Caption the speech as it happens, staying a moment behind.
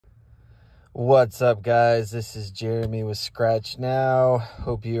What's up, guys? This is Jeremy with Scratch Now.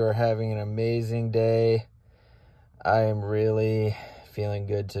 Hope you are having an amazing day. I am really feeling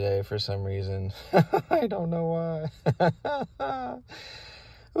good today for some reason. I don't know why.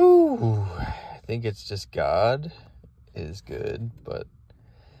 Ooh, I think it's just God is good. But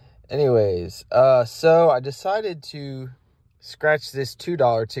anyways, so I decided to scratch this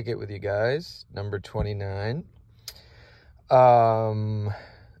 $2 ticket with you guys, number 29.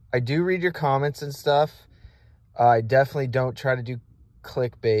 I do read your comments and stuff. I definitely don't try to do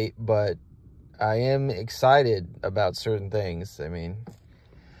clickbait, but I am excited about certain things. I mean,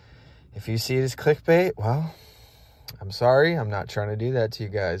 if you see it as clickbait, well, I'm sorry. I'm not trying to do that to you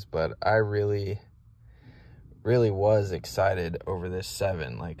guys, but I really was excited over this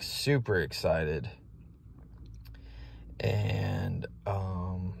 7, like super excited. And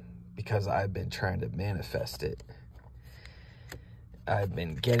because I've been trying to manifest it. I've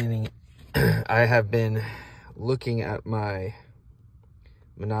been getting, I have been looking at my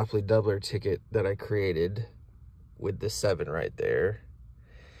Monopoly Doubler ticket that I created with the 7 right there.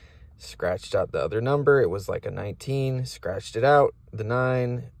 Scratched out the other number. It was like a 19. Scratched it out. The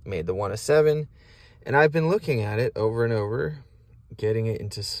 9. Made the 1 a 7. And I've been looking at it over and over, getting it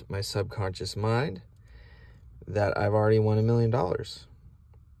into my subconscious mind that I've already won $1 million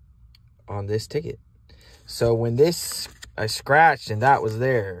on this ticket. So when this I scratched and that was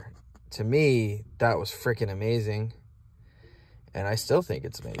there, to me, that was freaking amazing. And I still think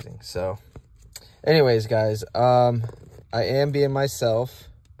it's amazing. So anyways, guys, I am being myself.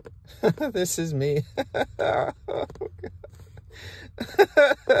 This is me.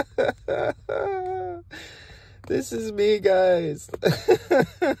 This is me, guys.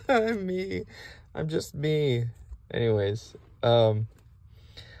 I'm me. I'm just me. Anyways,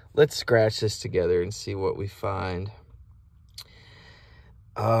 let's scratch this together and see what we find.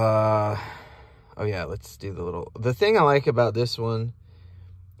 Oh yeah, let's do the thing I like about this one,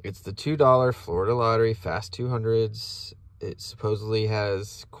 it's the $2 Florida Lottery Fast 200s. It supposedly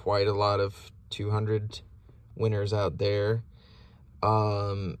has quite a lot of 200 winners out there.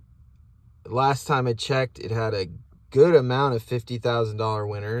 Last time I checked, it had a good amount of $50,000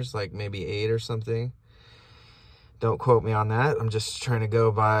 winners, like maybe 8 or something. Don't quote me on that. I'm just trying to go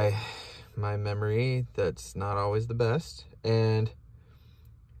by my memory. That's not always the best. And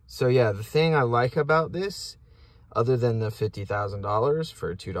so yeah, the thing I like about this, other than the $50,000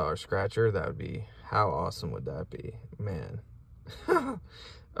 for a $2 scratcher, that would be, how awesome would that be, man?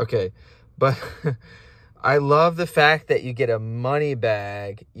 Okay, but I love the fact that you get a money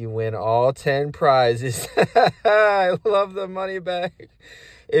bag. You win all 10 prizes. I love the money bag.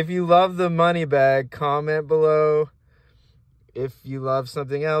 If you love the money bag, comment below. If you love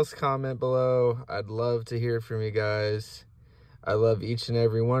something else, comment below. I'd love to hear from you guys. I love each and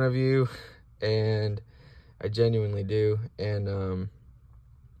every one of you, and I genuinely do. And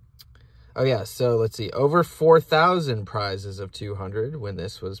oh yeah, so let's see, over 4,000 prizes of 200 when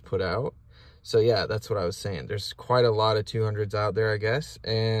this was put out. So yeah, that's what I was saying. There's quite a lot of 200s out there, I guess.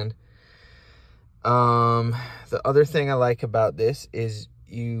 And the other thing I like about this is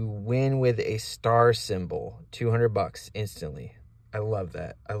you win with a star symbol, $200 instantly. I love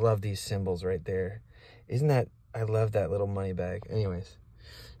that. I love these symbols right there. Isn't that, I love that little money bag. Anyways,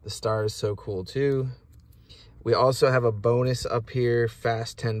 the star is so cool too. We also have a bonus up here,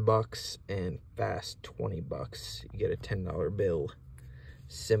 fast $10 and fast $20. You get a $10 bill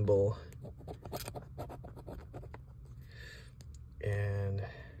symbol. And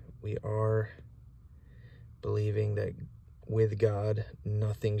we are believing that with God,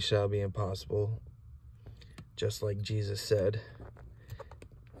 nothing shall be impossible, just like Jesus said.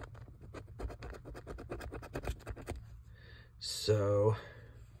 So,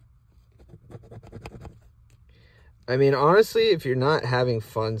 I mean, honestly, if you're not having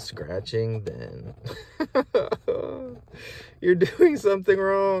fun scratching, then you're doing something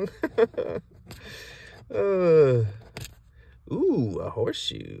wrong. Ooh, a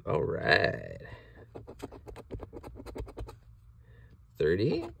horseshoe. All right.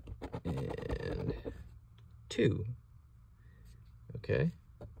 30 and 2. Okay.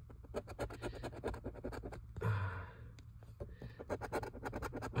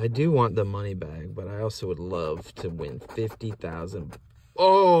 I do want the money bag, but I also would love to win 50,000.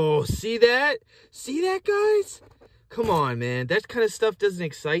 Oh, see that? See that, guys? Come on, man. That kind of stuff doesn't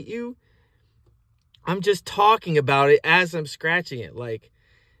excite you. I'm just talking about it as I'm scratching it. Like,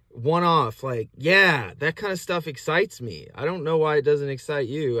 one off, like, yeah, that kind of stuff excites me. I don't know why it doesn't excite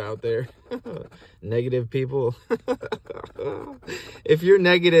you out there. Negative people. If you're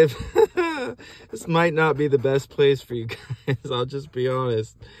negative, this might not be the best place for you guys. I'll just be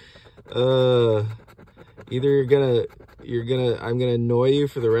honest. Either I'm gonna annoy you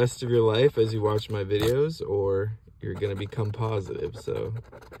for the rest of your life as you watch my videos, or you're gonna become positive. So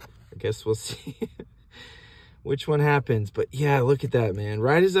I guess we'll see which one happens. But yeah, look at that, man.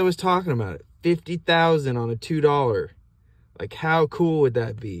 Right as I was talking about it, 50,000 on a $2. Like, how cool would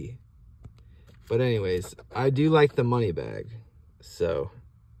that be? But anyways, I do like the money bag. So,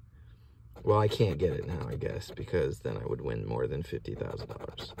 well, I can't get it now, I guess, because then I would win more than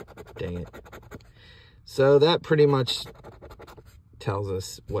 $50,000. Dang it. So that pretty much tells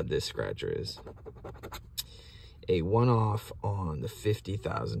us what this scratcher is. A one-off on the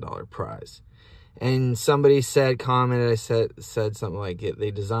 $50,000 prize. And somebody commented, said something like, they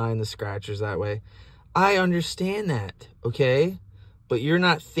designed the scratchers that way. I understand that, okay? But you're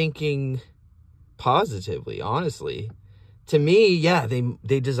not thinking positively, honestly. To me, yeah,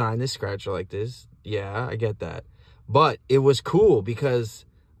 they designed this scratcher like this. Yeah, I get that. But it was cool because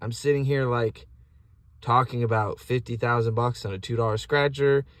I'm sitting here like talking about 50,000 bucks on a $2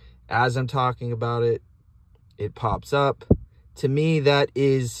 scratcher. As I'm talking about it, it pops up. To me, that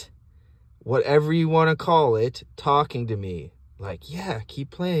is, whatever you want to call it, talking to me. Like, yeah, keep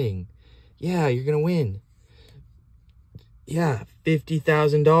playing. Yeah, you're going to win. Yeah,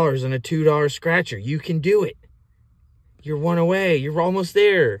 $50,000 on a $2 scratcher. You can do it. You're one away. You're almost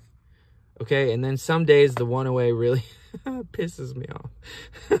there. Okay, and then some days the one away really pisses me off.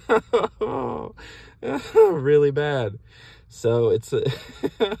 Really bad. So it's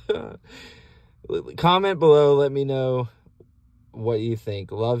comment below, let me know what you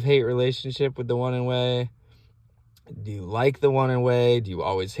think. Love-hate relationship with the one away. Do you like the one away? Do you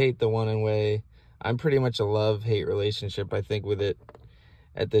always hate the one away? I'm pretty much a love-hate relationship, I think, with it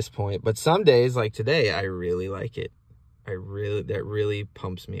at this point. But some days, like today, I really like it. That really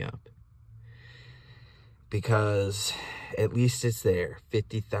pumps me up. Because at least it's there,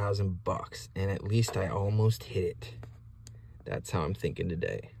 50,000 bucks, and at least I almost hit it. That's how I'm thinking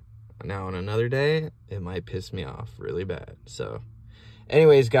today. Now on another day, it might piss me off really bad. So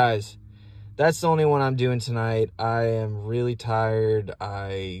anyways, guys, that's the only one I'm doing tonight. I am really tired.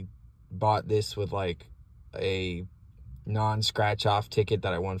 I bought this with like a non-scratch off ticket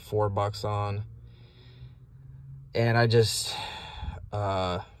that I won $4 on. And I just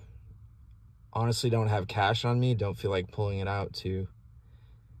honestly don't have cash on me. Don't feel like pulling it out to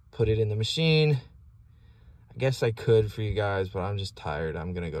put it in the machine. I guess I could for you guys, but I'm just tired.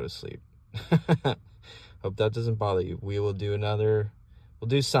 I'm going to go to sleep. Hope that doesn't bother you. We'll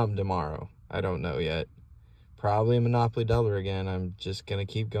do something tomorrow. I don't know yet. Probably a Monopoly Doubler again. I'm just going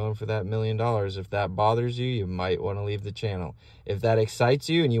to keep going for that $1 million. If that bothers you, you might want to leave the channel. If that excites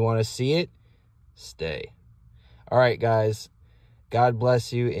you and you want to see it, stay. All right, guys. God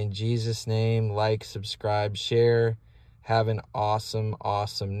bless you in Jesus' name. Like, subscribe, share. Have an awesome,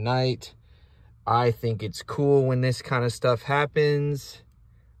 awesome night. I think it's cool when this kind of stuff happens.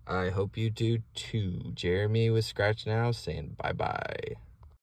 I hope you do too. Jeremy with Scratch Now saying bye-bye.